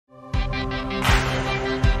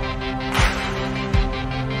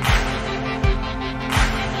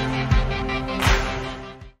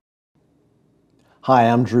Hi,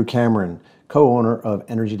 I'm Drew Cameron, co-owner of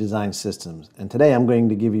Energy Design Systems, and today I'm going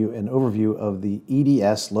to give you an overview of the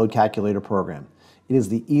EDS Load Calculator program. It is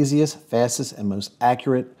the easiest, fastest, and most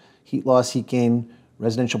accurate heat loss, heat gain,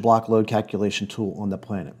 residential block load calculation tool on the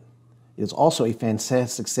planet. It is also a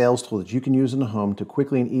fantastic sales tool that you can use in the home to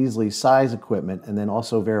quickly and easily size equipment and then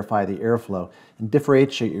also verify the airflow and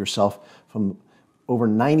differentiate yourself from over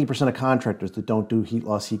 90% of contractors that don't do heat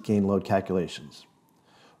loss, heat gain load calculations.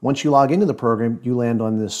 Once you log into the program, you land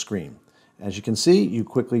on this screen. As you can see, you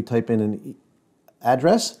quickly type in an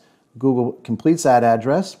address, Google completes that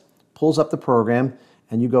address, pulls up the program,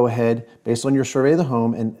 and you go ahead, based on your survey of the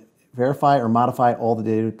home, and verify or modify all the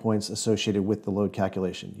data points associated with the load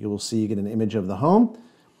calculation. You will see you get an image of the home.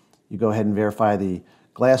 You go ahead and verify the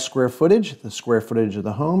glass square footage, the square footage of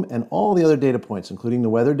the home, and all the other data points, including the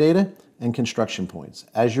weather data and construction points.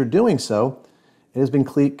 As you're doing so, it has been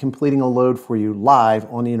completing a load for you live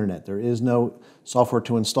on the internet. There is no software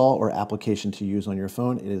to install or application to use on your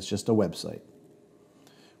phone. It is just a website.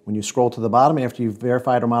 When you scroll to the bottom, after you've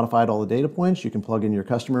verified or modified all the data points, you can plug in your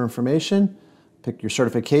customer information, pick your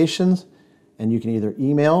certifications, and you can either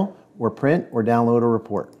email or print or download a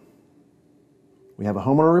report. We have a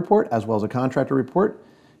homeowner report as well as a contractor report.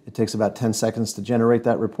 It takes about 10 seconds to generate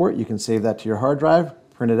that report. You can save that to your hard drive,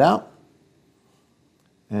 print it out,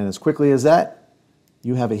 and as quickly as that,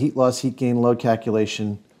 you have a heat loss, heat gain load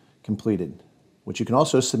calculation completed, which you can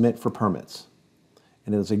also submit for permits.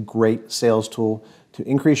 And it is a great sales tool to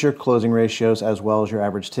increase your closing ratios as well as your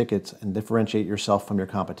average tickets and differentiate yourself from your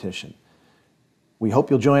competition. We hope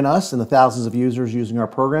you'll join us and the thousands of users using our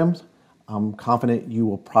programs. I'm confident you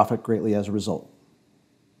will profit greatly as a result.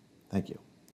 Thank you.